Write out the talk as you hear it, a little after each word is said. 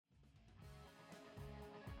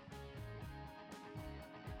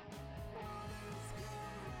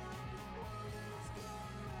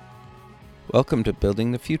Welcome to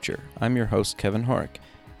Building the Future. I'm your host, Kevin Horick.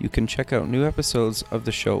 You can check out new episodes of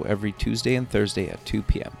the show every Tuesday and Thursday at 2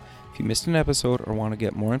 p.m. If you missed an episode or want to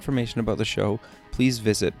get more information about the show, please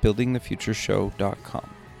visit buildingthefutureshow.com.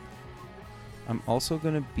 I'm also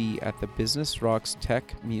going to be at the Business Rocks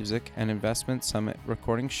Tech, Music, and Investment Summit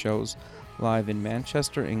recording shows live in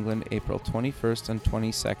Manchester, England, April 21st and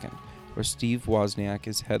 22nd, where Steve Wozniak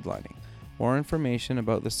is headlining. More information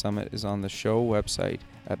about the summit is on the show website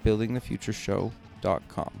at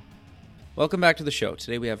buildingthefutureshow.com. Welcome back to the show.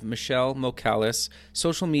 Today we have Michelle Mokalis,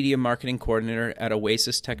 Social Media Marketing Coordinator at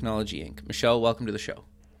Oasis Technology, Inc. Michelle, welcome to the show.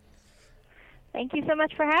 Thank you so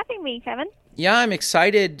much for having me, Kevin. Yeah, I'm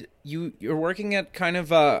excited. You're working at kind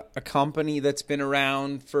of a company that's been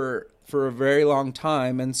around for a very long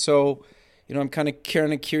time, and so I'm kind of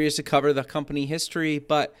curious to cover the company history,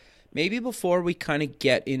 but maybe before we kind of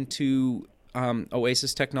get into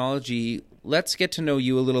Oasis Technology, let's get to know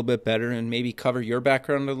you a little bit better and maybe cover your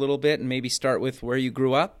background a little bit and maybe start with where you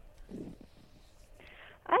grew up.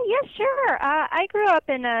 Yes, sure. I grew up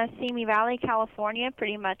in Simi Valley, California,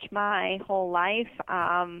 pretty much my whole life.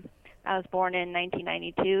 I was born in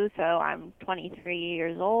 1992, so I'm 23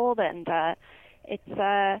 years old, and it's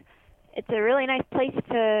a really nice place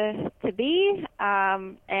to be.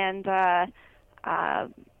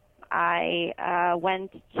 I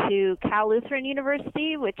went to Cal Lutheran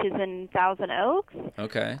University, which is in Thousand Oaks.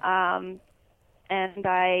 Okay. And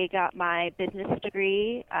I got my business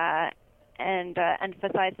degree and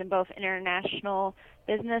emphasized in both international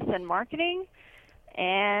business and marketing.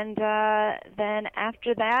 And then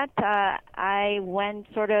after that, I went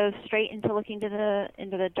sort of straight into looking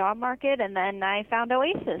into the job market, and then I found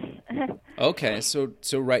Oasis. Okay, so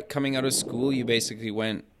right coming out of school, you basically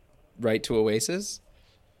went right to Oasis?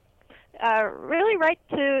 Really right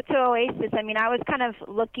to Oasis. I mean, I was kind of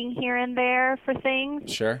looking here and there for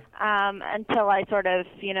things. Sure. Until I sort of,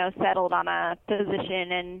 settled on a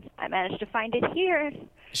position, and I managed to find it here.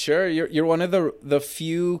 Sure. You're one of the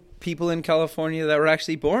few people in California that were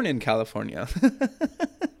actually born in California.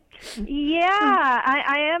 Yeah,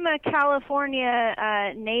 I am a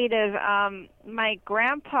California native. My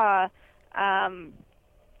grandpa,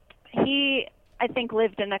 he, I think,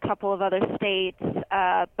 lived in a couple of other states,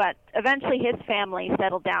 but eventually his family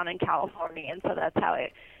settled down in California, and so that's how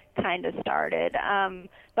it kind of started.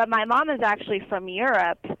 But my mom is actually from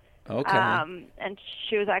Europe, okay, and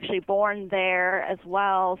she was actually born there as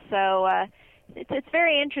well. So it's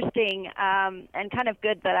very interesting and kind of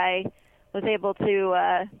good that I was able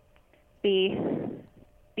to be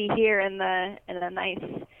here in the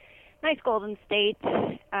nice Golden State.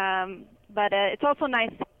 But it's also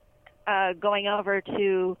nice going over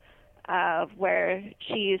to where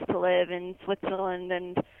she used to live in Switzerland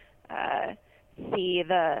and see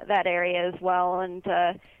that area as well. And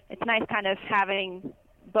it's nice kind of having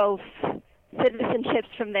both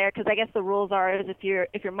citizenships from there, because I guess the rules are is if your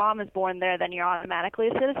mom is born there, then you're automatically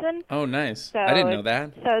a citizen. Oh, nice. So I didn't know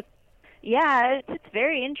that. So yeah, it's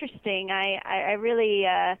very interesting. I really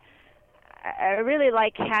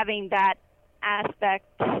like having that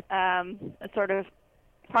aspect sort of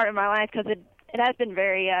part of my life, because it has been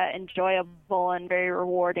very enjoyable and very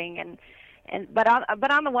rewarding, but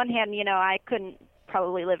on the one hand, I couldn't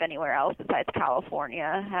probably live anywhere else besides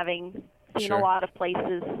California, having seen Sure. a lot of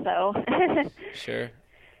places. So Sure.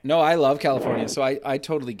 No, I love California, so I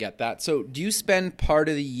totally get that. So do you spend part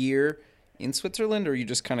of the year in Switzerland, or you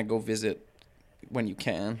just kind of go visit when you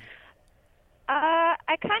can?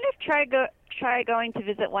 I kind of try going to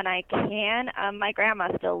visit when I can. My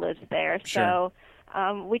grandma still lives there, Sure.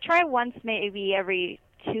 so we try once, maybe every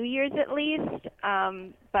 2 years at least,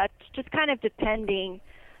 but just kind of depending.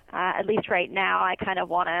 At least right now, I kind of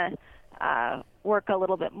want to work a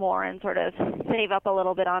little bit more and sort of save up a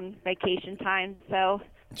little bit on vacation time. So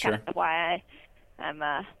Sure. that's why I'm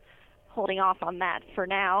holding off on that for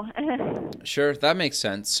now. Sure, that makes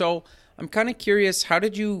sense. So I'm kind of curious, how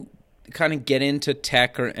did you kind of get into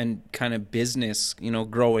tech and kind of business,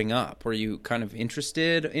 growing up? Were you kind of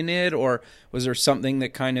interested in it, or was there something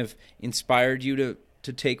that kind of inspired you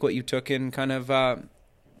to take what you took in kind of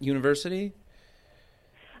university?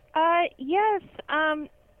 Yes.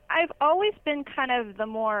 I've always been kind of the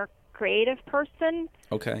more creative person.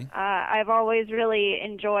 Okay. I've always really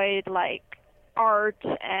enjoyed like art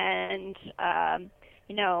and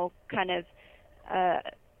kind of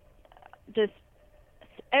just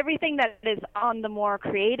everything that is on the more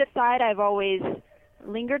creative side. I've always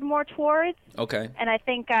lingered more towards. Okay. And I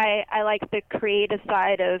think I like the creative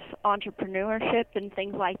side of entrepreneurship and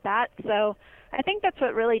things like that. So I think that's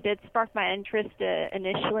what really did spark my interest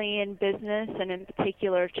initially in business, and in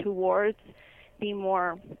particular towards the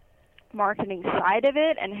more marketing side of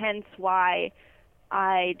it, and hence why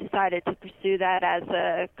I decided to pursue that as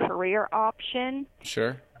a career option.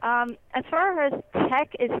 Sure. As far as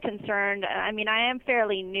tech is concerned, I mean, I am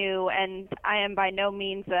fairly new, and I am by no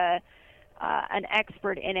means an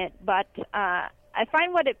expert in it, but I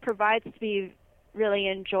find what it provides to be really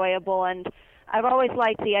enjoyable, and I've always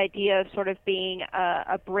liked the idea of sort of being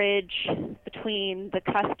a bridge between the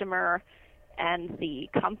customer and the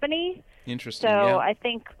company. Interesting. So yeah. I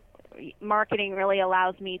think marketing really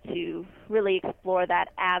allows me to really explore that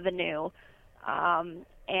avenue,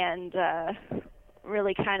 and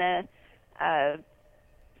really kind of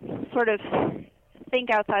sort of think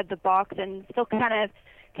outside the box and still kind of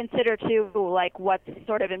consider too, like, what's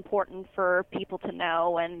sort of important for people to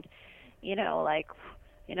know, and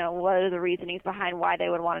what are the reasonings behind why they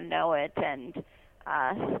would want to know it, and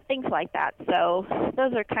things like that. So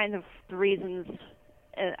those are kind of the reasons,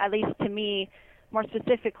 at least to me, more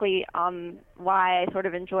specifically, why I sort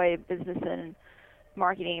of enjoy business and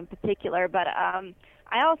marketing in particular. But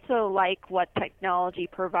I also like what technology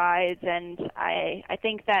provides, and I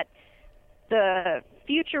think that the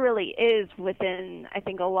future really is within, I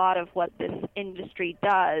think, a lot of what this industry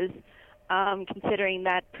does, considering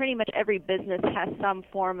that pretty much every business has some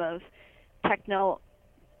form of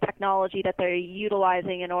technology that they're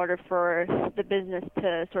utilizing in order for the business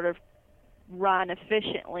to sort of run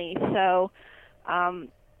efficiently. So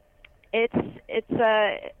it's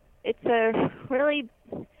a really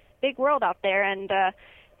big world out there, and I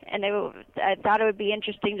thought it would be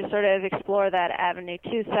interesting to sort of explore that avenue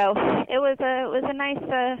too. So it was a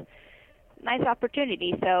nice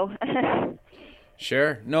opportunity. So.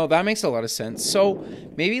 Sure. No, that makes a lot of sense. So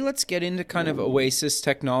maybe let's get into kind of Oasis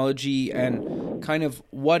Technology and kind of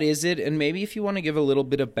what is it, and maybe if you want to give a little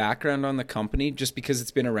bit of background on the company, just because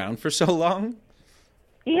it's been around for so long.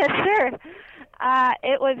 Yes, sure.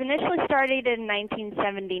 It was initially started in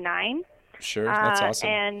 1979. Sure, that's awesome.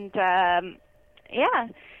 And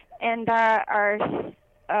and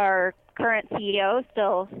our current CEO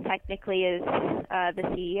still technically is the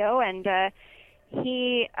CEO, and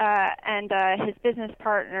he and his business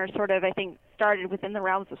partner sort of, I think, started within the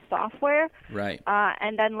realms of software. Right.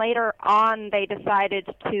 And then later on, they decided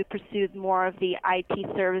to pursue more of the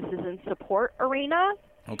IT services and support arena.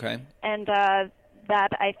 Okay. And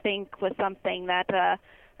that, I think, was something that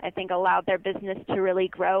I think allowed their business to really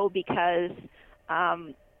grow, because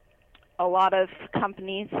a lot of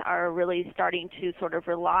companies are really starting to sort of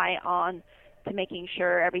rely on to making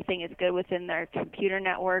sure everything is good within their computer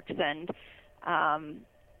networks, and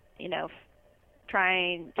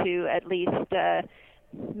trying to at least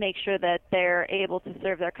make sure that they're able to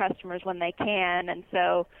serve their customers when they can. And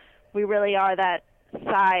so we really are that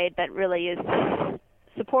side that really is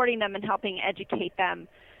supporting them and helping educate them,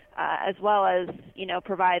 as well as,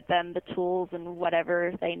 provide them the tools and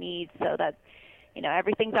whatever they need so that,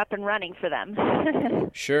 everything's up and running for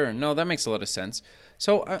them. Sure. No, that makes a lot of sense.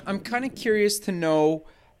 So I'm kind of curious to know,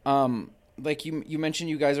 like you mentioned,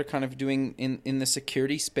 you guys are kind of doing in the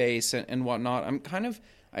security space and whatnot.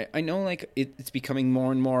 I know like it's becoming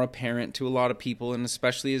more and more apparent to a lot of people, and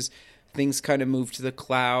especially as things kind of move to the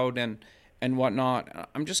cloud and whatnot.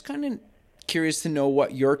 I'm just kind of curious to know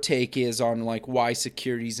what your take is on like why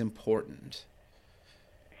security is important.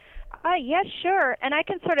 Yes, sure. And I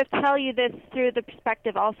can sort of tell you this through the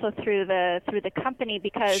perspective also through the company,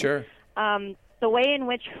 because Sure. The way in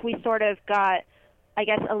which we sort of got, I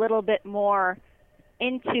guess, a little bit more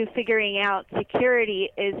into figuring out security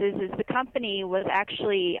is the company was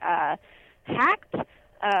actually hacked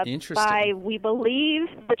by, we believe,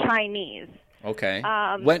 the Chinese. Okay.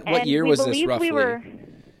 What year was this roughly?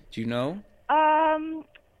 Do you know? I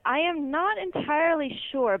am not entirely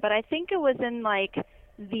sure, but I think it was in like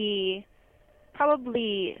the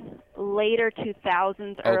probably later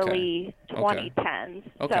 2000s, early 2010s,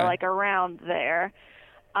 so like around there.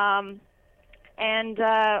 And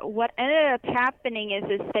what ended up happening is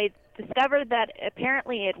they discovered that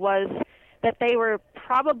apparently it was that they were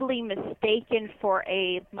probably mistaken for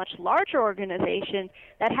a much larger organization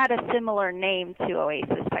that had a similar name to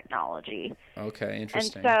Oasis Technology. Okay,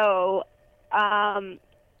 interesting. And so,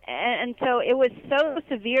 and so it was so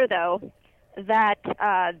severe, though, that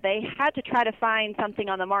they had to try to find something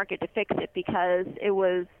on the market to fix it, because it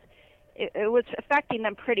was affecting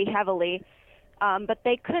them pretty heavily. But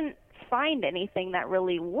they couldn't find anything that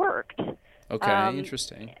really worked. Okay,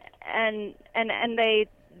 interesting. And they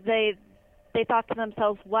thought to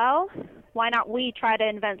themselves, well, why not we try to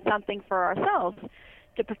invent something for ourselves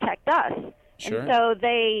to protect us? Sure. And so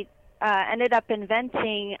they ended up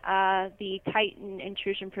inventing the Titan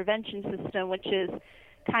intrusion prevention system, which is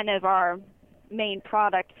kind of our main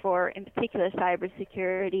product for, in particular,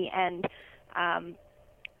 cybersecurity. And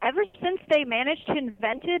ever since they managed to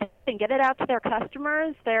invent it and get it out to their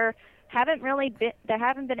customers, there haven't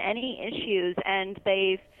been any issues, and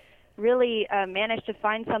they've really managed to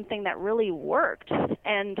find something that really worked.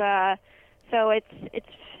 And so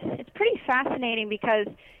it's pretty fascinating, because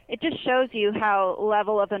it just shows you how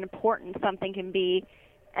level of importance something can be,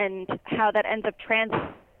 and how that ends up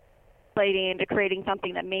translating into creating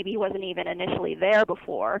something that maybe wasn't even initially there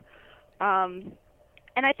before.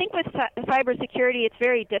 And I think with cybersecurity, it's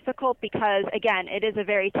very difficult because, again, it is a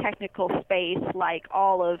very technical space, like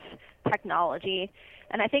all of technology.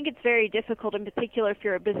 And I think it's very difficult, in particular, if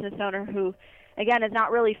you're a business owner who, again, is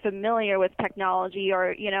not really familiar with technology,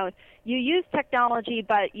 or, you use technology,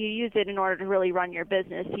 but you use it in order to really run your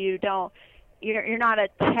business. You're not a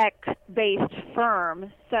tech-based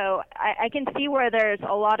firm. So I can see where there's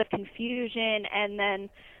a lot of confusion, and then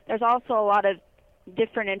there's also a lot of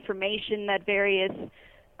different information that various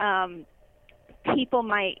people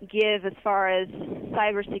might give as far as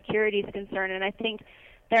cybersecurity is concerned. And I think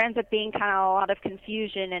there ends up being kind of a lot of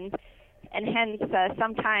confusion, and hence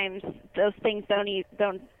sometimes those things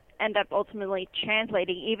don't end up ultimately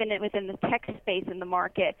translating, even within the tech space in the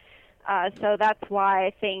market. So that's why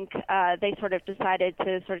I think they sort of decided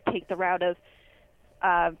to sort of take the route of,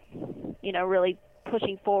 really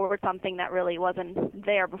pushing forward something that really wasn't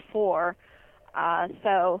there before.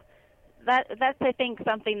 So that's I think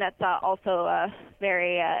something that's also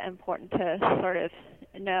very important to sort of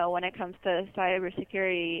know when it comes to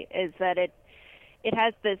cybersecurity, is that it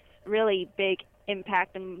has this really big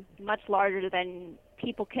impact, and much larger than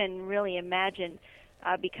people can really imagine,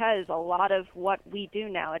 because a lot of what we do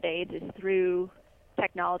nowadays is through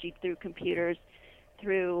technology, through computers,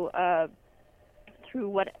 through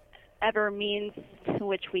whatever means to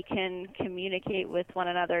which we can communicate with one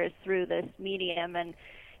another is through this medium, and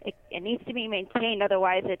it needs to be maintained.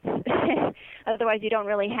 Otherwise, otherwise you don't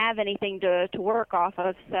really have anything to work off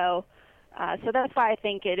of. So that's why I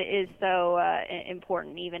think it is so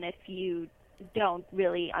important, even if you don't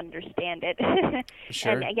really understand it.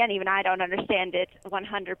 Sure. And again, even I don't understand it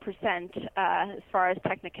 100% as far as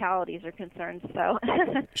technicalities are concerned. So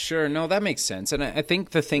Sure. No, that makes sense. And I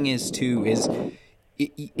think the thing is, too, is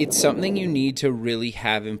it's something you need to really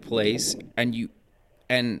have in place, and you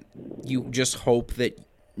just hope that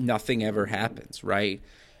nothing ever happens, right?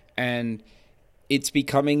 And it's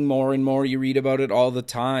becoming more and more, you read about it all the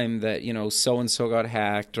time, that, so-and-so got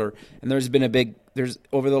hacked, and there's been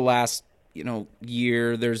over the last,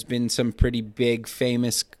 year, there's been some pretty big,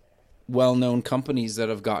 famous, well-known companies that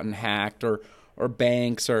have gotten hacked, or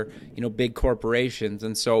banks, or, big corporations.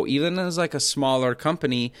 And so even as like a smaller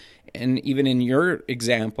company, and even in your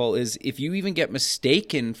example, is if you even get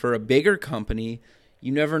mistaken for a bigger company,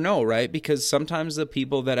 you never know, right? Because sometimes the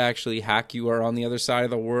people that actually hack you are on the other side of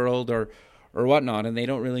the world, or whatnot, and they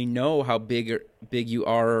don't really know how big you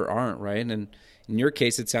are or aren't, right? And in your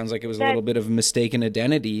case, it sounds like it was a little bit of mistaken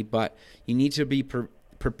identity, but you need to be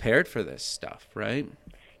prepared for this stuff, right?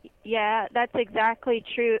 Yeah, that's exactly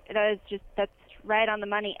true. That's right on the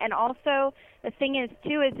money. And also, the thing is,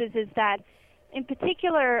 too, is that in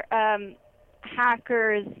particular,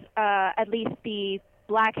 hackers, at least the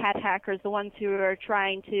black hat hackers, the ones who are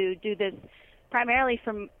trying to do this primarily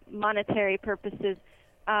for monetary purposes,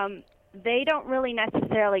 they don't really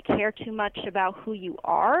necessarily care too much about who you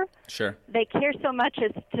are. Sure. They care so much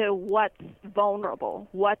as to what's vulnerable,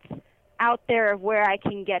 what's out there of where I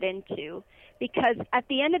can get into. Because at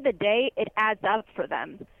the end of the day, it adds up for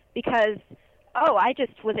them. Because, I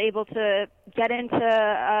just was able to get into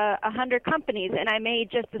 100 companies, and I made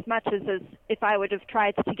just as much as if I would have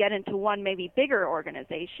tried to get into one maybe bigger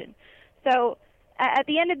organization. So at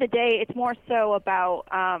the end of the day, it's more so about,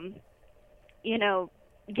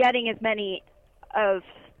 getting as many of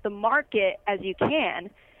the market as you can.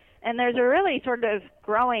 And there's a really sort of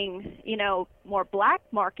growing, more black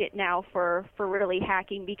market now for really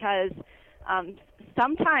hacking, because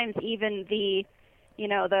sometimes even the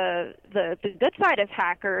good side of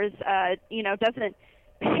hackers, doesn't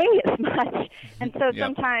pay as much. And so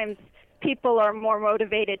sometimes people are more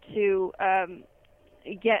motivated to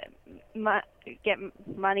get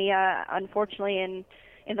money, unfortunately,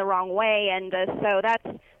 in the wrong way. And so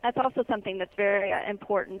that's also something that's very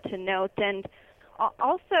important to note. And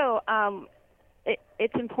also,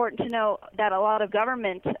 it's important to know that a lot of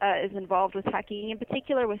government is involved with hacking, in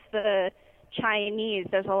particular with the Chinese.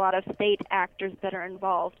 There's a lot of state actors that are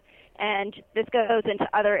involved. And this goes into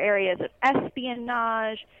other areas of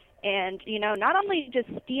espionage and, not only just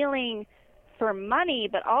stealing for money,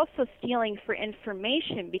 but also stealing for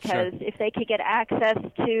information, because if they could get access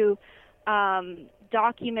to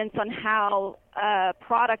documents on how a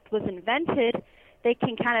product was invented, they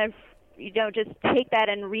can kind of, just take that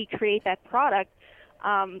and recreate that product.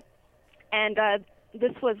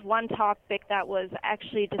 This was one topic that was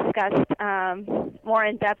actually discussed more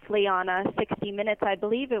in-depthly on 60 Minutes. I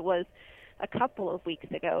believe it was a couple of weeks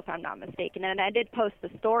ago, if I'm not mistaken. And I did post the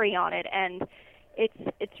story on it, and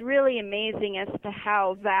it's really amazing as to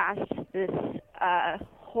how vast this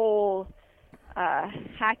whole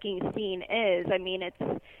hacking scene is. I mean,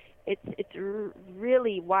 it's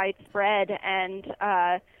really widespread, and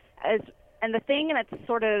the thing that's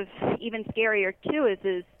sort of even scarier too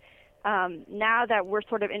is now that we're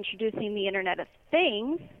sort of introducing the Internet of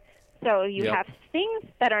Things, so you have things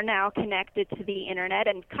that are now connected to the Internet,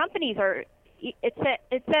 and companies are. It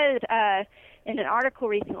said in an article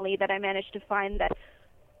recently that I managed to find that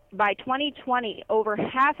by 2020, over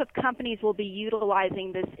half of companies will be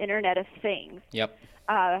utilizing this Internet of Things. Yep.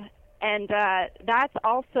 And that's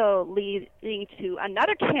also leading to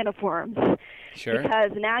another can of worms. Sure.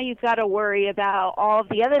 Because now you've got to worry about all of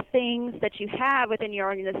the other things that you have within your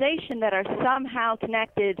organization that are somehow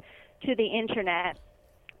connected to the Internet,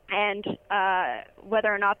 and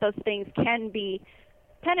whether or not those things can be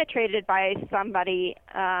penetrated by somebody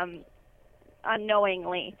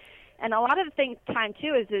unknowingly. And a lot of the time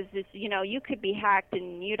too is you could be hacked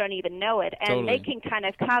and you don't even know it, and Totally. they can kind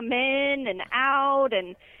of come in and out,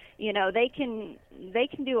 and they can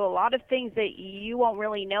do a lot of things that you won't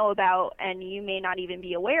really know about, and you may not even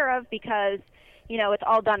be aware of, because it's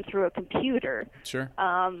all done through a computer. Sure.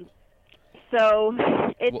 So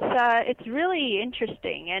it's really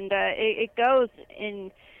interesting, and it goes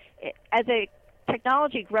in as a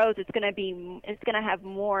technology grows. It's going to have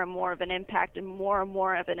more and more of an impact and more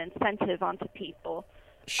of an incentive onto people.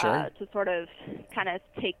 Sure. To sort of kind of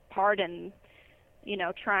take part in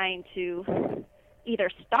trying to either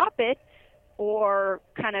stop it or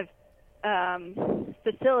kind of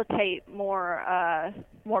facilitate more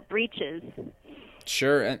breaches.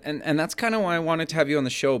 Sure, and that's kind of why I wanted to have you on the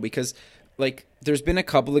show, because like there's been a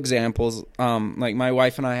couple examples. Like my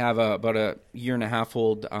wife and I have about a 1.5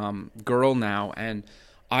 old girl now, and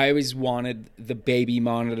I always wanted the baby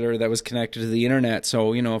monitor that was connected to the internet.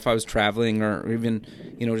 So if I was traveling or even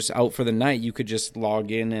just out for the night, you could just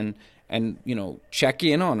log in and check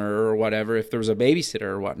in on her or whatever if there was a babysitter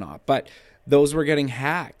or whatnot. But those were getting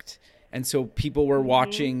hacked, and so people were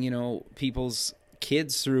watching people's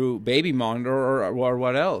kids through baby monitor or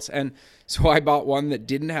what else. And so I bought one that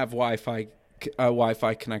didn't have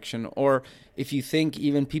Wi-Fi connection. Or if you think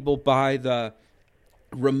even people buy their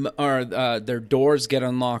doors get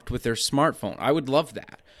unlocked with their smartphone, I would love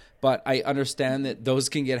that. But I understand that those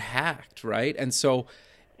can get hacked, right? And so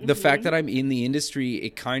the fact that I'm in the industry,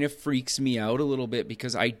 it kind of freaks me out a little bit,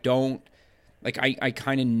 because I don't, like, I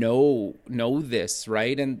kind of know this,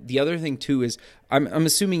 right? And the other thing too is I'm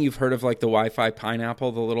assuming you've heard of like the Wi-Fi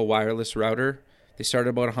Pineapple, the little wireless router. They started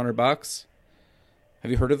about $100.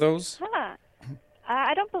 Have you heard of those? Huh.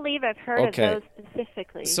 I don't believe I've heard of those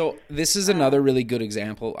specifically. So this is another really good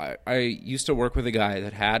example. I used to work with a guy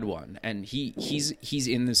that had one, and he's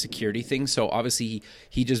in the security thing. So obviously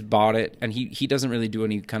he just bought it, and he doesn't really do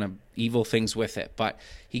any kind of evil things with it. But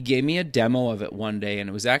he gave me a demo of it one day, and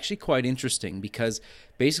it was actually quite interesting, because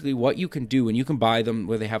basically what you can do, and you can buy them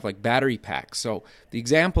where they have like battery packs. So the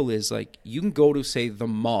example is like you can go to, say, the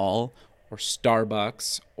mall or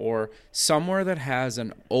Starbucks or somewhere that has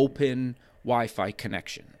an open Wi-Fi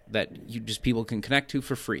connection that people can connect to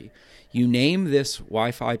for free. You name this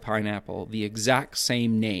Wi-Fi Pineapple the exact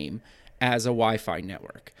same name as a Wi-Fi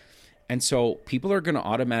network. And so people are going to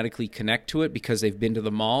automatically connect to it because they've been to the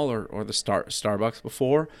mall or the Starbucks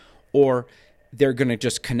before, or they're going to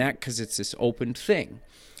just connect because it's this open thing.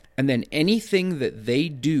 And then anything that they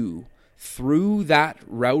do through that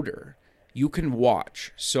router, you can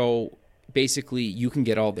watch. So basically you can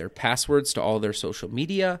get all their passwords to all their social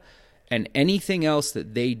media and anything else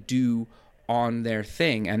that they do on their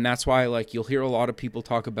thing. And that's why, like, you'll hear a lot of people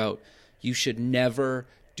talk about you should never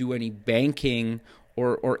do any banking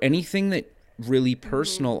or anything that really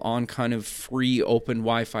personal on kind of free open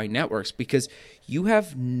Wi-Fi networks, because you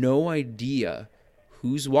have no idea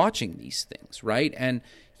who's watching these things, right? And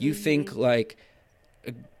you think like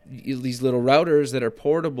these little routers that are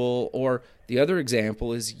portable, or the other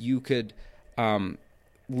example is you could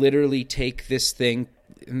literally take this thing,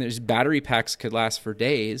 and there's battery packs could last for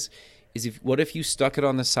days, what if you stuck it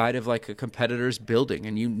on the side of like a competitor's building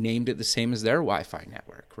and you named it the same as their Wi-Fi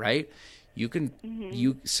network, right? You can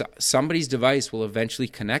somebody's device will eventually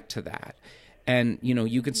connect to that, And,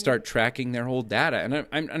 you can start tracking their whole data. And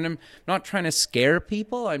I'm not trying to scare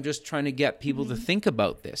people. I'm just trying to get people to think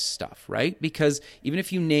about this stuff, right? Because even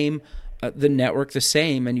if you name the network the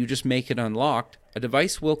same and you just make it unlocked, a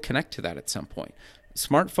device will connect to that at some point.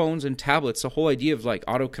 Smartphones and tablets, the whole idea of like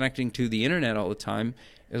auto connecting to the internet all the time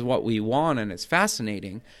is what we want, and it's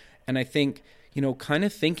fascinating. And I think, kind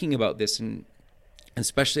of thinking about this, and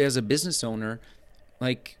especially as a business owner,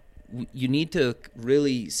 like, you need to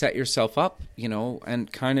really set yourself up,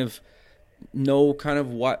 and kind of know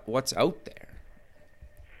what's out there.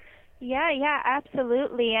 Yeah,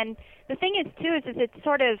 absolutely. And the thing is, too, is it's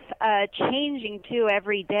sort of changing, too,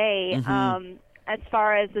 every day, as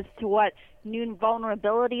far as to what new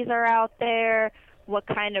vulnerabilities are out there, what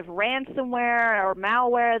kind of ransomware or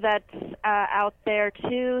malware that's out there,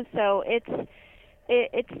 too. So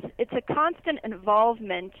it's a constant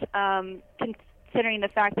involvement, considering the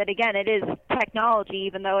fact that, again, it is technology,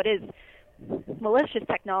 even though it is malicious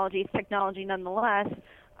technology, it's technology nonetheless,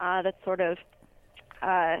 that's sort of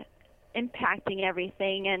impacting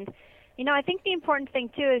everything. And, I think the important thing,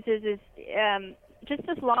 too, is just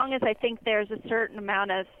as long as I think there's a certain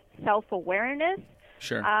amount of self-awareness,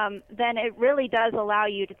 sure, then it really does allow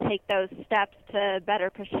you to take those steps to better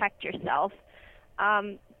protect yourself.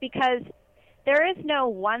 Because there is no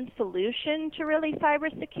one solution to really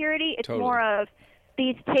cybersecurity. It's totally. more of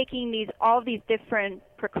taking all these different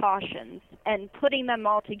precautions and putting them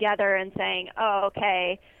all together and saying, oh,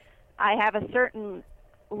 okay, I have a certain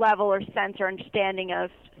level or sense or understanding of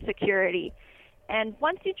security. And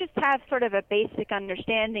once you just have sort of a basic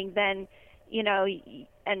understanding, then,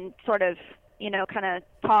 and sort of, kind of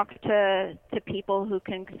talk to people who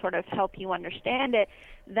can sort of help you understand it,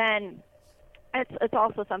 then it's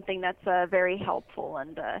also something that's very helpful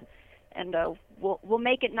and we'll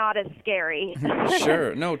make it not as scary.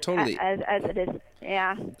 Sure, no, totally. as it is,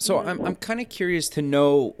 yeah. So I'm kind of curious to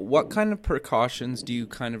know, what kind of precautions do you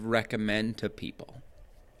kind of recommend to people?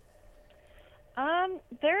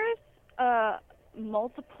 There's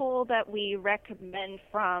multiple that we recommend,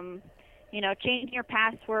 from changing your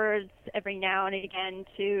passwords every now and again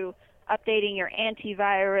to updating your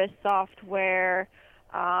antivirus software,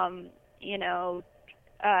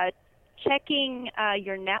 checking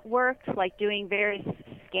your network, like doing various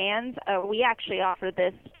scans. We actually offer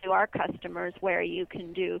this to our customers, where you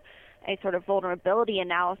can do a sort of vulnerability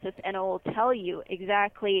analysis, and it will tell you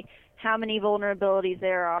exactly how many vulnerabilities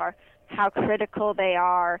there are, how critical they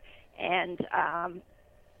are, and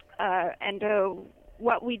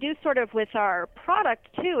what we do sort of with our product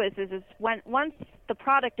too is once the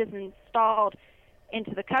product is installed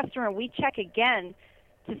into the customer, we check again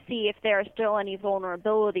to see if there are still any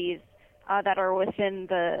vulnerabilities that are within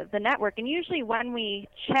the network. And usually when we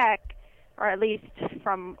check, or at least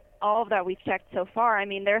from all that we've checked so far, I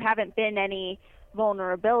mean, there haven't been any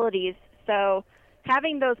vulnerabilities. So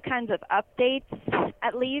having those kinds of updates,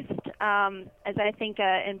 at least, is, I think,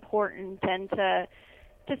 important, and to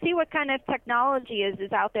see what kind of technology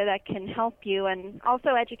is out there that can help you, and also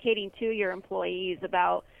educating to your employees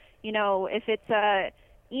about, if it's a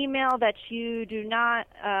email that you do not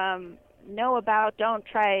know about, don't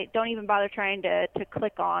even bother trying to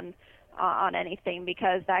click on anything,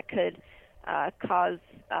 because that could cause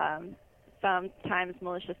sometimes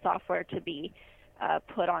malicious software to be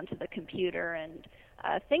put onto the computer, and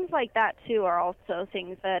things like that too are also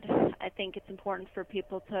things that I think it's important for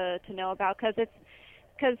people to know about,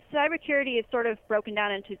 because cybersecurity is sort of broken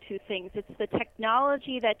down into two things. It's the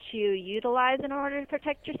technology that you utilize in order to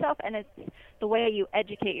protect yourself, and it's the way you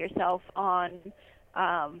educate yourself on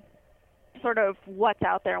sort of what's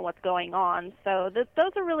out there and what's going on. So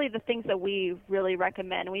those are really the things that we really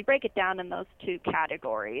recommend. We break it down in those two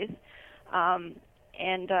categories.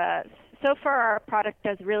 So far, our product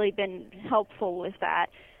has really been helpful with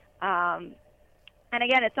that. And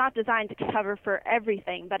again, it's not designed to cover for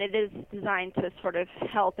everything, but it is designed to sort of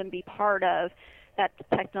help and be part of that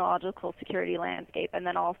technological security landscape. And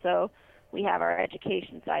then also we have our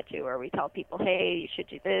education side too, where we tell people, hey, you should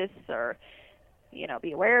do this, or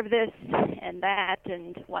be aware of this and that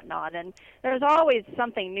and whatnot. And there's always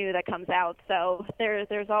something new that comes out, so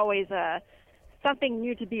there's always something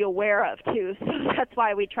new to be aware of too. So that's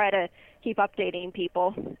why we try to keep updating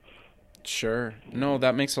people. Sure. No,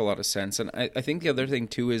 that makes a lot of sense. And I think the other thing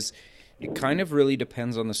too is it kind of really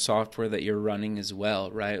depends on the software that you're running as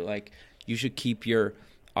well, right? Like, you should keep your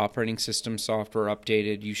operating system software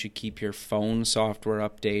updated. You should keep your phone software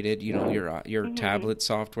updated, your tablet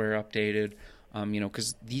software updated,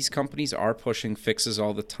 because these companies are pushing fixes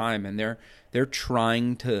all the time, and they're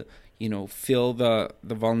trying to, fill the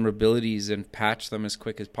vulnerabilities and patch them as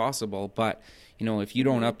quick as possible. But, if you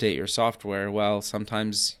don't update your software, well,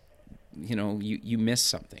 sometimes, you miss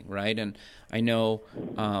something, right? And I know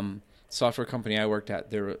software company I worked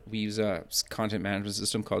at, we use a content management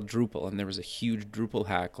system called Drupal, and there was a huge Drupal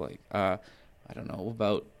hack, I don't know,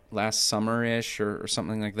 about last summer-ish or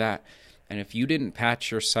something like that. And if you didn't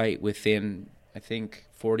patch your site within, I think,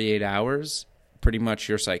 48 hours, pretty much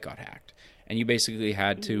your site got hacked. And you basically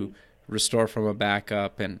had to restore from a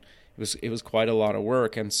backup, and it was quite a lot of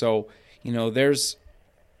work. And so, there's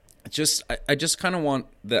just, I just kind of want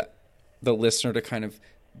the listener to kind of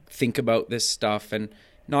think about this stuff, and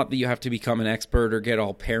not that you have to become an expert or get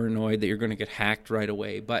all paranoid that you're going to get hacked right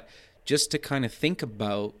away, but just to kind of think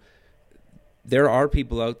about, there are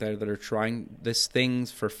people out there that are trying these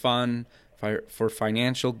things for fun, for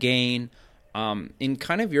financial gain. In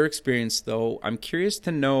kind of your experience, though, I'm curious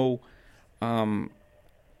to know, I'm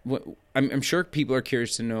sure people are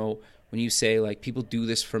curious to know when you say, people do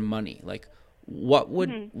this for money,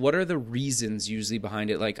 what are the reasons usually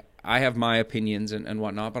behind it? I have my opinions and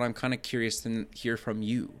whatnot, but I'm kind of curious to hear from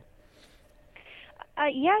you.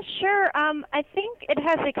 Yeah, sure. I think it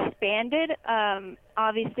has expanded,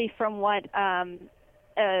 obviously, from what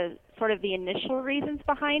sort of the initial reasons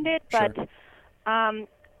behind it. But sure.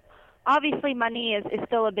 Obviously, money is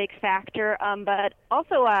still a big factor, but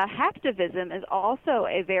also hacktivism is also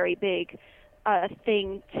a very big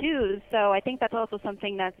thing, too. So I think that's also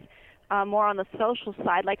something that's more on the social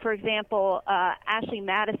side. Like, for example, Ashley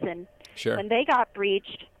Madison, sure. When they got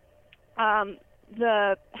breached,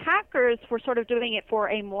 the hackers were sort of doing it for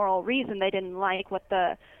a moral reason. They didn't like what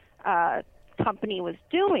the company was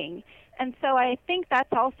doing. And so I think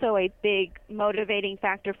that's also a big motivating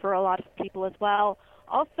factor for a lot of people as well.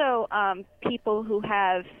 Also, people who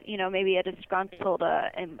have, maybe a disgruntled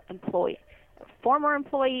employee, former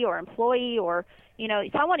employee, or,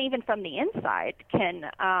 someone even from the inside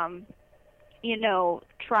can,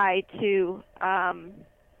 try to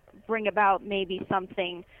bring about maybe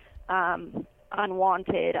something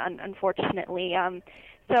unwanted, unfortunately.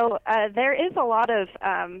 So there is a lot of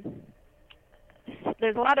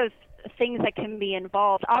there's a lot of things that can be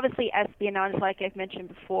involved. Obviously, espionage, like I've mentioned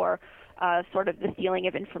before, sort of the stealing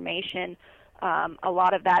of information. A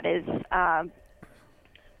lot of that is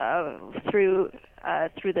through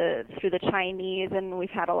the Chinese, and we've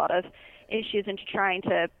had a lot of issues into trying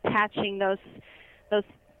to patching those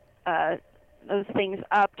things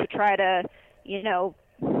up to try to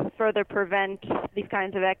further prevent these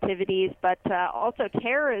kinds of activities. But also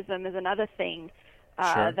terrorism is another thing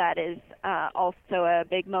sure. that is also a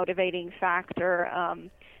big motivating factor.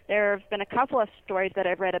 There have been a couple of stories that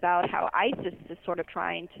I've read about how ISIS is sort of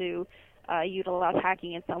trying to utilize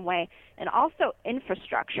hacking in some way. And also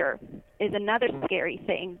infrastructure is another scary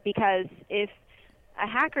thing, because if a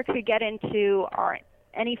hacker could get into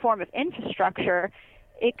any form of infrastructure,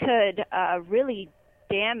 it could really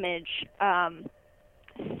damage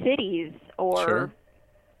cities or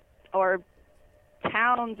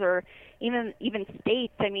towns or even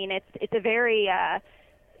states. I mean, it's a very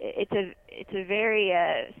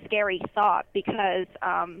scary thought, because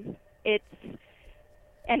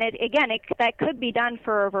that could be done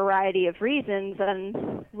for a variety of reasons, and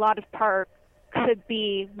a lot of part could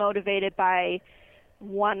be motivated by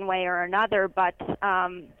one way or another. But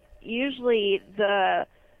usually the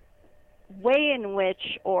way in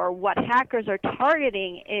which, or what hackers are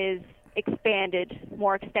targeting, is expanded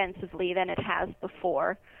more extensively than it has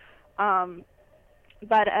before.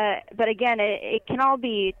 But again, it can all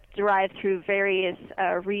be derived through various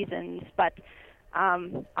reasons. But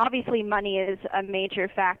obviously money is a major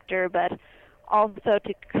factor, but also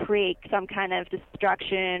to create some kind of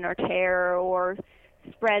destruction or terror or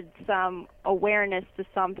spread some awareness to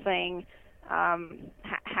something,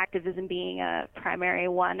 hacktivism being a primary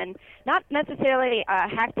one. And not necessarily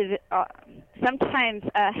sometimes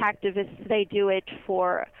hacktivists, they do it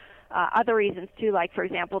for other reasons too. Like, for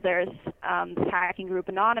example, there's this hacking group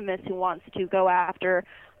Anonymous who wants to go after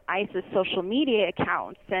ISIS social media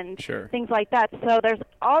accounts and sure. things like that. So there's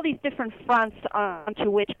all these different fronts onto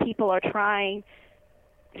which people are trying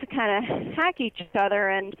to kind of hack each other.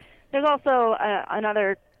 And there's also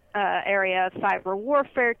another area of cyber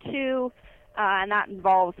warfare too, and that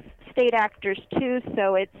involves state actors too.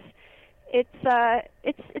 So it's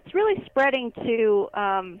really spreading to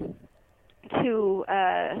a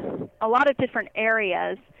lot of different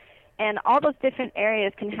areas, and all those different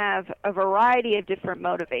areas can have a variety of different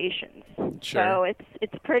motivations. Sure. So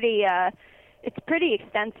it's pretty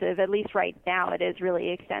extensive. At least right now, it is really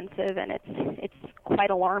extensive, and it's quite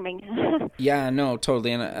alarming. Yeah, no,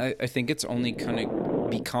 totally. And I think it's only kind of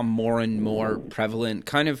become more and more prevalent,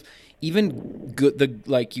 kind of even good,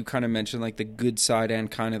 like you kind of mentioned, like the good side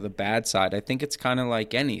and kind of the bad side. I think it's kind of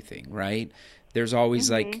like anything, right? There's always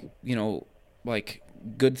like, you know, like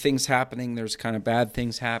good things happening, there's kind of bad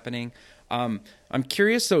things happening. I'm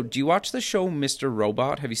curious though, do you watch the show Mr.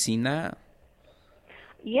 Robot? Have you seen that?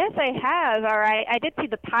 Yes, I have. Or I did see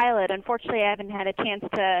the pilot. Unfortunately, I haven't had a chance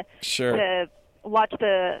to watch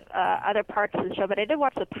the other parts of the show, but I did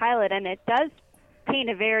watch the pilot, and it does paint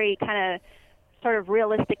a very kind of sort of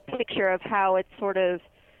realistic picture of how it sort of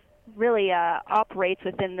really operates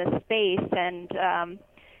within this space, and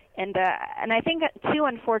I think that too,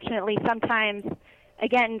 unfortunately, sometimes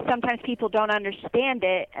people don't understand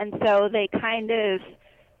it, and so they kind of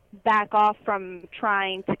back off from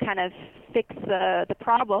trying to kind of fix the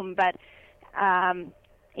problem. But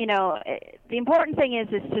you know, the important thing is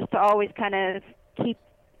just to always kind of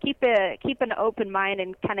keep an open mind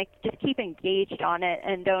and kind of just keep engaged on it,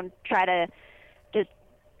 and don't try to just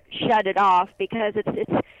shut it off, because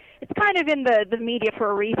it's kind of in the media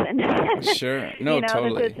for a reason. Sure. No, you know,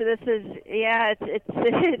 totally. This is yeah. It's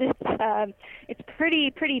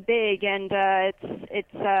pretty big, and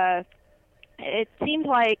it seems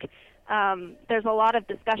like there's a lot of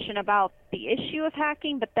discussion about the issue of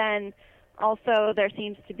hacking, but then also there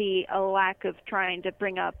seems to be a lack of trying to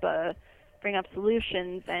bring up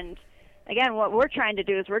solutions. And again, what we're trying to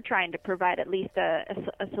do is we're trying to provide at least a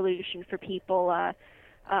solution for people.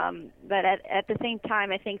 But at the same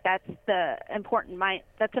time, I think that's an important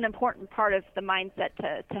part of the mindset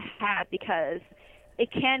to have, because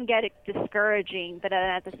it can get discouraging. But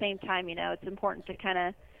at the same time, you know, it's important to kind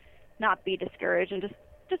of not be discouraged and just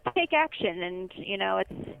take action. And you know,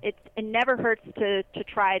 it never hurts to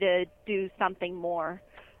try to do something more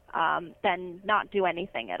than not do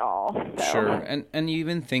anything at all. So. Sure. And you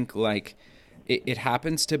even think like it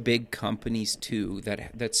happens to big companies too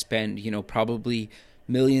that spend, you know, probably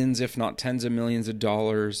millions, if not tens of millions of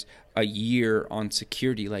dollars a year on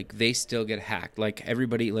security. Like they still get hacked. Like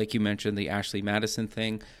everybody, like you mentioned, the Ashley Madison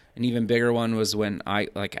thing. An even bigger one was when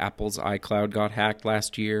Apple's iCloud got hacked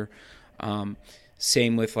last year.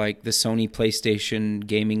 Same with like the Sony PlayStation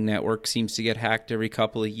gaming network seems to get hacked every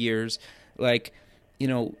couple of years. Like, you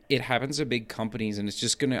know, it happens to big companies, and it's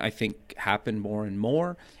just going to, I think, happen more and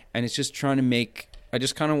more. And it's just I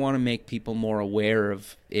just kind of want to make people more aware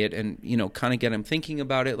of it, and, you know, kind of get them thinking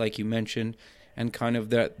about it, like you mentioned, and kind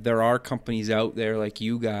of that there are companies out there like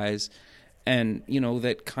you guys, and, you know,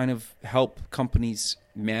 that kind of help companies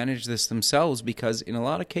manage this themselves, because in a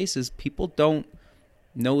lot of cases, people don't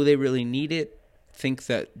know they really need it, think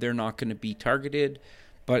that they're not going to be targeted,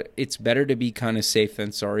 but it's better to be kind of safe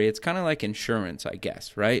than sorry. It's kind of like insurance, I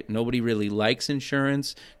guess, right? Nobody really likes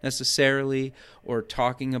insurance necessarily or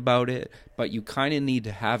talking about it, but you kind of need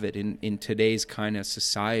to have it in today's kind of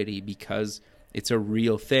society, because it's a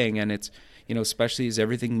real thing. And it's, you know, especially as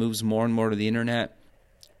everything moves more and more to the internet,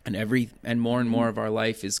 and more of our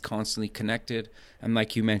life is constantly connected. And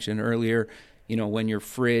like you mentioned earlier, you know, when your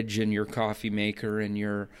fridge and your coffee maker and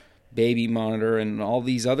your baby monitor and all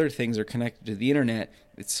these other things are connected to the internet,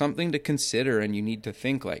 it's something to consider. And you need to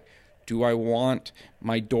think like, do I want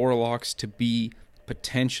my door locks to be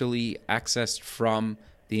potentially accessed from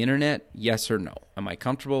the internet? Yes or no? Am I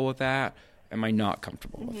comfortable with that? Am I not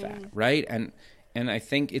comfortable with that? Right? And I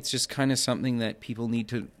think it's just kind of something that people need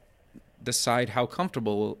to decide how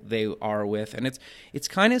comfortable they are with. And it's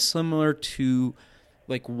kind of similar to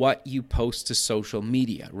like what you post to social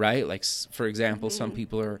media, right? Like, for example, some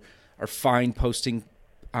people are fine posting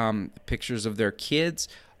pictures of their kids.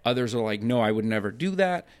 Others are like, no, I would never do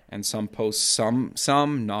that. And some post some,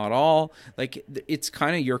 not all. Like, it's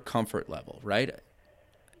kind of your comfort level, right?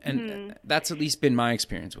 And that's at least been my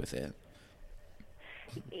experience with it.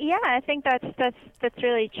 Yeah, I think that's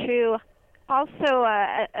really true. Also,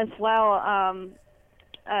 as well,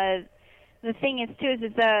 the thing is too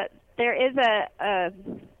is that there is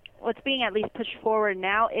what's being at least pushed forward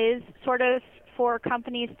now is sort of for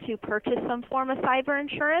companies to purchase some form of cyber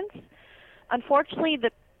insurance. Unfortunately,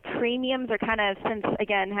 the premiums are kind of, since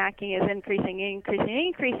again hacking is increasing,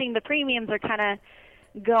 the premiums are kind of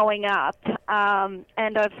going up. And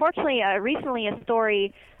unfortunately, recently a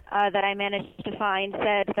story that I managed to find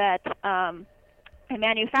said that a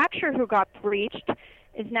manufacturer who got breached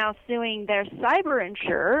is now suing their cyber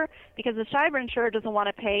insurer because the cyber insurer doesn't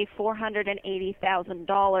want to pay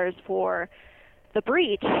 $480,000 for the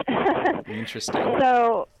breach. Interesting.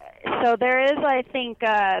 So there is, I think,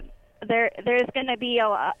 there's going to be,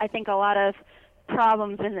 I think, a lot of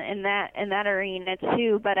problems in that arena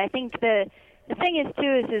too. But I think the thing is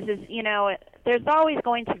too is you know, there's always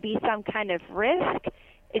going to be some kind of risk.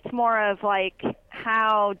 It's more of like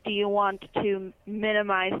how do you want to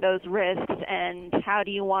minimize those risks, and how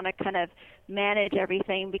do you want to kind of manage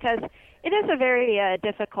everything, because it is a very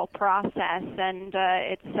difficult process, and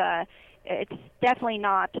it's definitely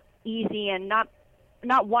not easy, and not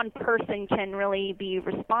one person can really be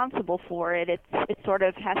responsible for it. It sort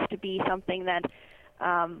of has to be something that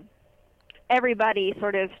everybody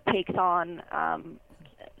sort of takes on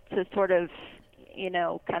to sort of,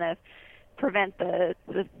 kind of prevent the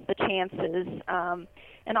chances.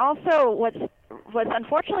 And also, what's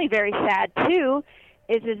unfortunately very sad too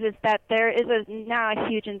is that there is now a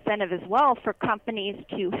huge incentive as well for companies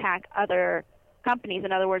to hack other companies.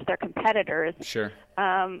 In other words, their competitors. Sure.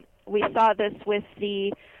 We saw this with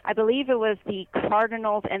I believe it was the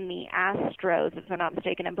Cardinals and the Astros, if I'm not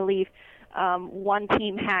mistaken. I believe one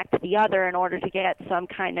team hacked the other in order to get some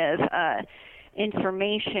kind of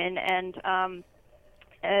information, and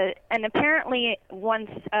apparently once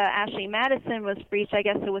Ashley Madison was breached, I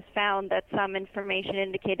guess it was found that some information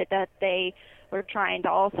indicated that they were trying to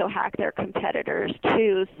also hack their competitors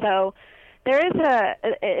too. So there is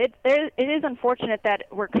it is unfortunate that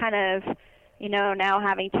we're kind of now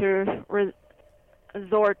having to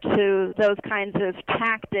resort to those kinds of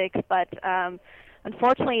tactics, but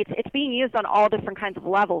unfortunately it's being used on all different kinds of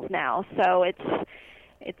levels now. So it's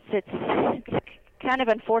kind of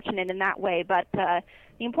unfortunate in that way, but the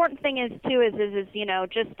important thing is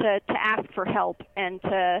just to ask for help and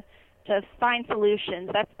to find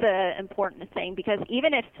solutions. That's the important thing, because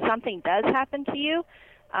even if something does happen to you,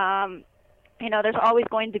 there's always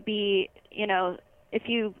going to be, if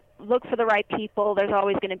you look for the right people, there's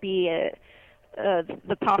always going to be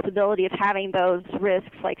the possibility of having those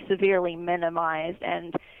risks like severely minimized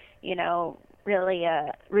and really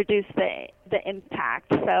reduce the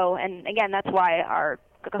impact. So, and again, that's why our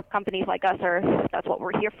companies like us that's what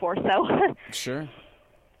we're here for. So Sure.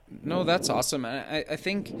 No, that's awesome. I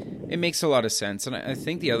think it makes a lot of sense. And I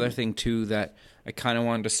think the other thing too that I kind of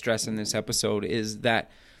wanted to stress in this episode is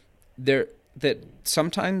that that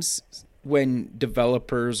sometimes when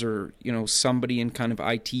developers or somebody in kind of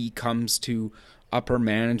IT comes to upper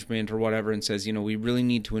management or whatever and says, we really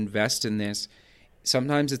need to invest in this,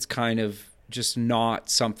 sometimes it's kind of just not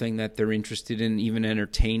something that they're interested in even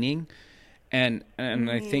entertaining. And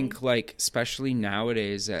I think like especially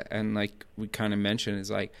nowadays, and like we kind of mentioned,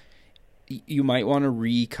 is like you might want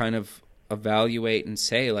to kind of evaluate and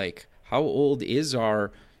say like, how old is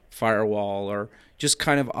our firewall, or just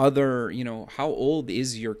kind of other, how old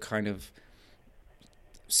is your kind of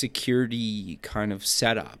security kind of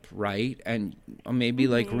setup, right? And maybe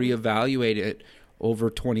like reevaluate it over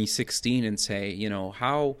 2016 and say,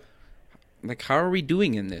 how are we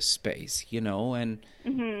doing in this space, and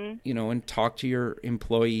and talk to your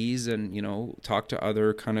employees and talk to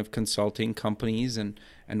other kind of consulting companies and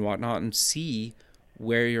whatnot, and see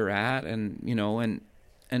where you're at, and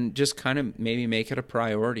and just kind of maybe make it a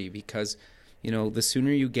priority, because the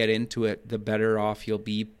sooner you get into it, the better off you'll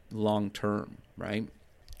be long term, right?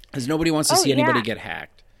 Because nobody wants to see anybody get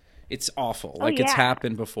hacked. It's awful. It's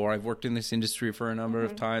happened before. I've worked in this industry for a number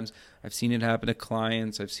of times. I've seen it happen to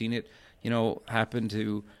clients. I've seen it happen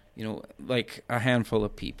to like a handful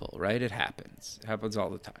of people, right? It happens all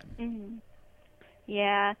the time.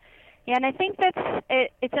 Yeah, and I think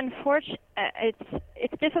it's unfortunate.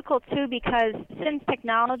 It's difficult too, because since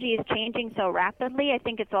technology is changing so rapidly, I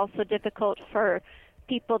think it's also difficult for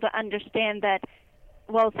people to understand that,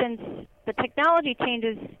 well, since the technology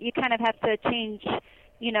changes, you kind of have to change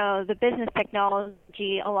the business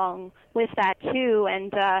technology along with that too.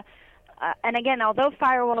 And again, although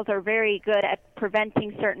firewalls are very good at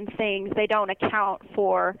preventing certain things, they don't account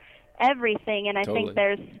for everything. And I think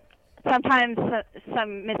there's sometimes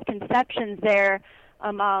some misconceptions there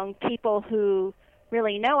among people who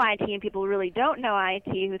really know IT and people who really don't know IT,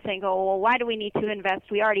 who think, oh, well, why do we need to invest?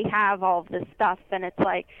 We already have all of this stuff. And it's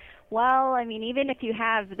like, well, I mean, even if you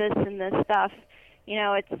have this and this stuff,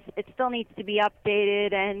 it still needs to be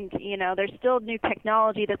updated, and there's still new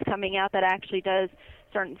technology that's coming out that actually does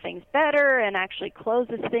certain things better and actually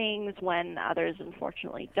closes things when others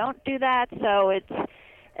unfortunately don't do that. So it's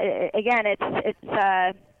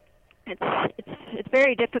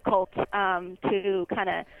very difficult to kind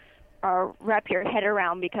of wrap your head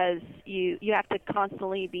around, because you have to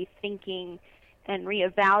constantly be thinking and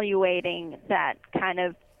reevaluating that kind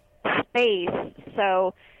of space.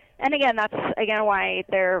 So, and again, that's why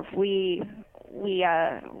we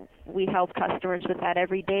help customers with that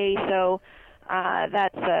every day. So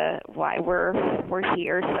that's why we're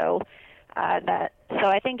here. So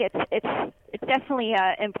I think it's definitely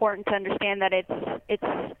important to understand that it's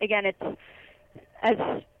as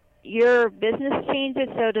your business changes,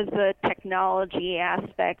 so does the technology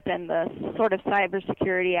aspect and the sort of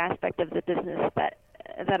cybersecurity aspect of the business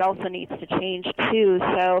that also needs to change too.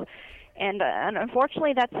 So, and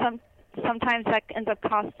unfortunately, sometimes that ends up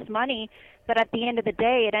costs money, but at the end of the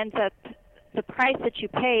day, the price that you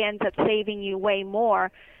pay ends up saving you way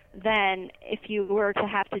more than if you were to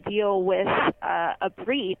have to deal with a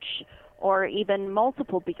breach or even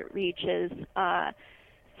multiple breaches.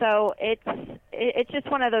 So it's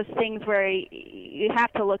just one of those things where you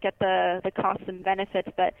have to look at the costs and benefits.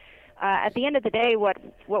 But at the end of the day,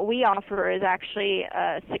 what we offer is actually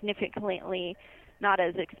significantly not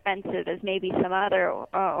as expensive as maybe some other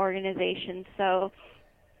organizations. So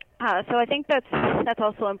I think that's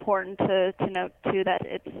also important to note too, that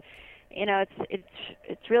it's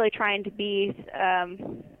really trying to be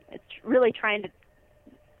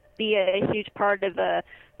a huge part of the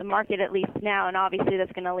market, at least now, and obviously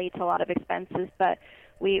that's going to lead to a lot of expenses. But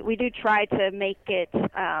we do try to make it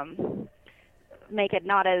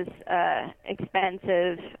not as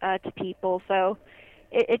expensive to people. So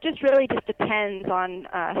it just really just depends on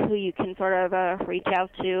who you can sort of reach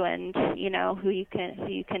out to, and who you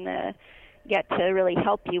can get to really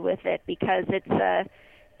help you with it, because it's a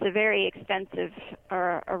very expensive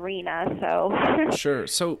arena. So Sure.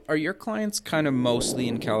 So are your clients kind of mostly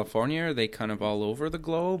in California? Are they kind of all over the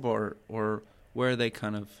globe, or where are they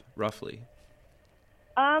kind of roughly?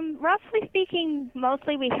 Roughly speaking,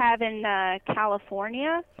 mostly we have in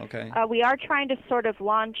California. Okay. We are trying to sort of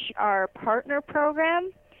launch our partner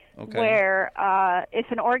program, Okay. where if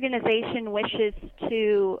an organization wishes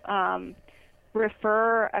to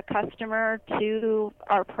refer a customer to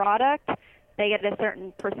our product, they get a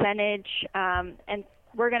certain percentage, and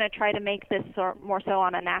we're going to try to make this more so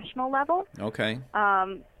on a national level. Okay.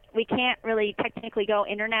 We can't really technically go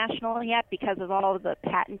international yet because of all of the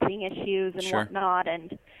patenting issues and Sure. whatnot,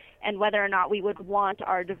 and whether or not we would want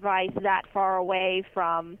our device that far away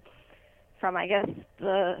from I guess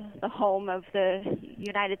the home of the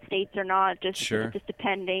United States or not, just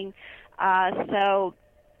depending.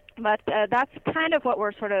 But that's kind of what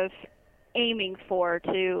we're sort of aiming for,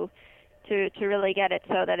 to really get it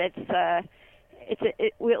so that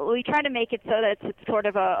we try to make it so that it's sort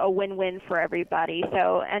of a win-win for everybody.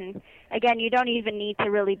 So, and again, you don't even need to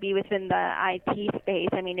really be within the IT space.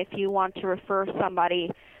 I mean, if you want to refer somebody,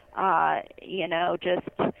 just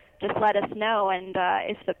let us know, and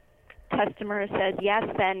if the customer says yes,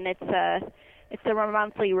 then it's a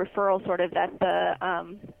monthly referral sort of that the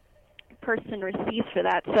person receives for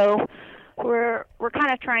that. So we're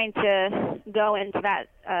kind of trying to go into that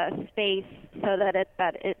space so that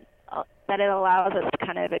it allows us to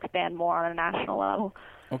kind of expand more on a national level.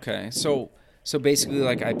 Okay. So basically,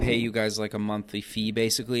 like, I pay you guys like a monthly fee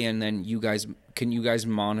basically, and then can you guys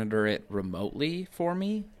monitor it remotely for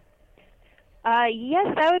me?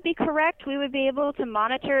 Yes, that would be correct. We would be able to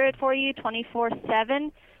monitor it for you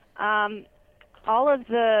 24/7.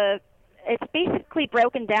 It's basically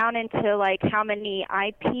broken down into like how many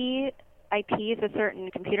IPs a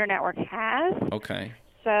certain computer network has. Okay.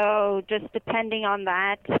 So just depending on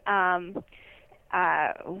that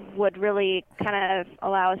would really kind of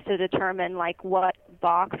allow us to determine like what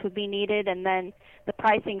box would be needed, and then the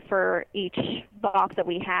pricing for each box that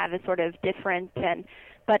we have is sort of different.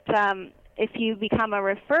 But if you become a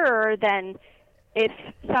referrer, then if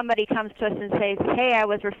somebody comes to us and says, hey, I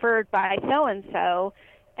was referred by so-and-so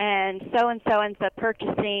ends up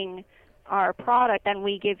purchasing our product, then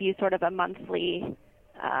we give you sort of a monthly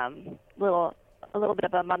a little bit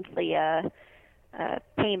of a monthly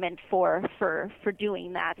payment for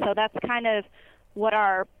doing that. So that's kind of what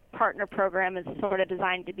our partner program is sort of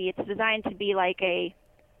designed to be. It's designed to be like a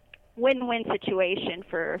win-win situation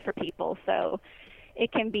for people. So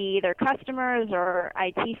it can be either customers or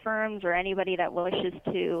IT firms or anybody that wishes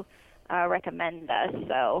to recommend us.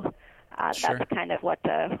 So Sure. that's kind of what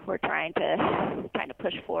we're trying to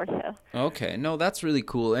push for. So Okay. No, that's really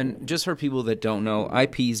cool. And just for people that don't know,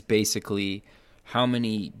 IP is basically how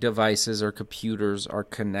many devices or computers are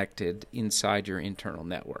connected inside your internal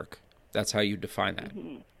network. That's how you define that,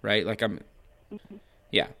 right? Like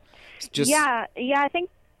yeah. I think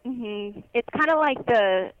it's kind of like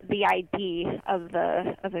the ID of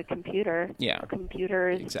the computer. Yeah. Or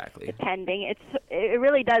computers. Exactly. Depending, it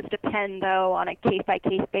really does depend though on a case by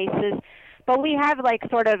case basis. But we have like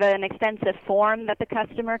sort of an extensive form that the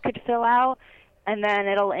customer could fill out, and then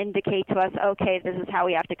it'll indicate to us, okay, this is how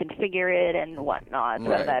we have to configure it and whatnot, so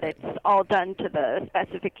that it's all done to the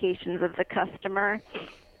specifications of the customer.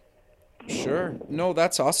 Sure. No,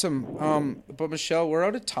 that's awesome. But Michelle, we're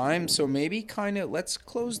out of time, so maybe kind of let's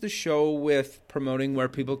close the show with promoting where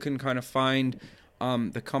people can kind of find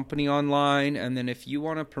the company online, and then if you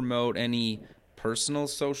want to promote any personal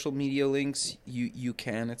social media links, you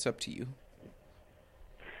can. It's up to you.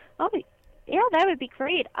 Oh, yeah, that would be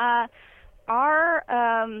great. Our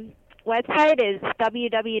website is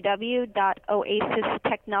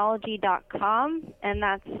www.oasistechnology.com, and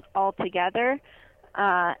that's all together.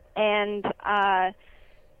 And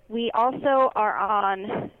we also are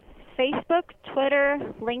on Facebook, Twitter,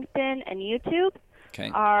 LinkedIn, and YouTube. Okay.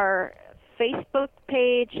 Our Facebook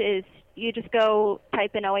page is, you just go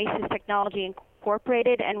type in Oasis Technology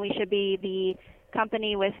Incorporated, and we should be the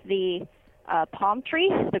company with the palm tree,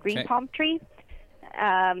 the green palm tree.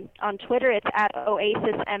 On Twitter, it's at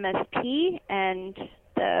Oasis MSP, and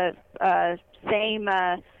the same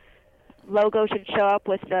logo should show up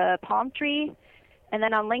with the palm tree. And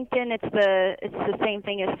then on LinkedIn, it's the same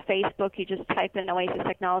thing as Facebook. You just type in Oasis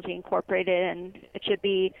Technology Incorporated, and it should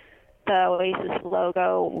be the Oasis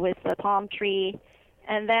logo with the palm tree.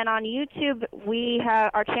 And then on YouTube,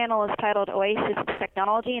 our channel is titled Oasis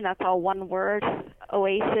Technology, and that's all one word,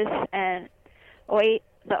 Oasis, and the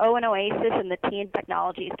O in Oasis and the T in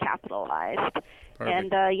Technology is capitalized. Perfect.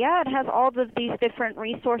 And it has all of these different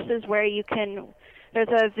resources where you can. There's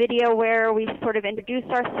a video where we sort of introduce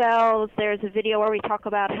ourselves. There's a video where we talk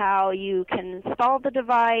about how you can install the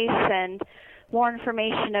device, and more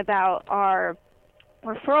information about our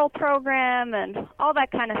referral program and all that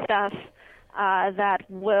kind of stuff that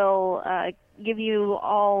will give you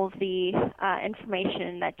all the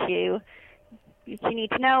information that you need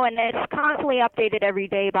to know. And it's constantly updated every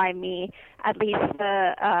day by me, at least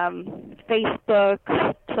the Facebook,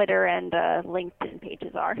 Twitter, and LinkedIn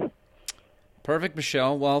pages are. Perfect,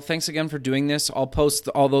 Michelle. Well, thanks again for doing this. I'll post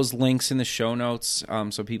all those links in the show notes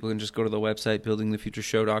so people can just go to the website,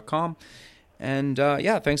 buildingthefutureshow.com. And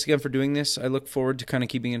thanks again for doing this. I look forward to kind of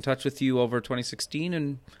keeping in touch with you over 2016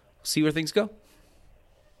 and see where things go.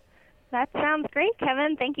 That sounds great,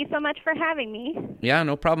 Kevin. Thank you so much for having me. Yeah,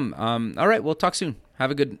 no problem. All right, we'll talk soon.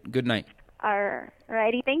 Have a good night. All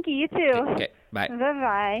righty. Thank you. You too. Okay, bye.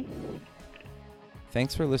 Bye-bye.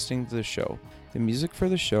 Thanks for listening to the show. The music for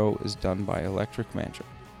the show is done by Electric Mantra.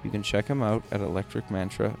 You can check them out at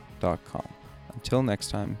electricmantra.com. Until next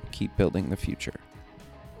time, keep building the future.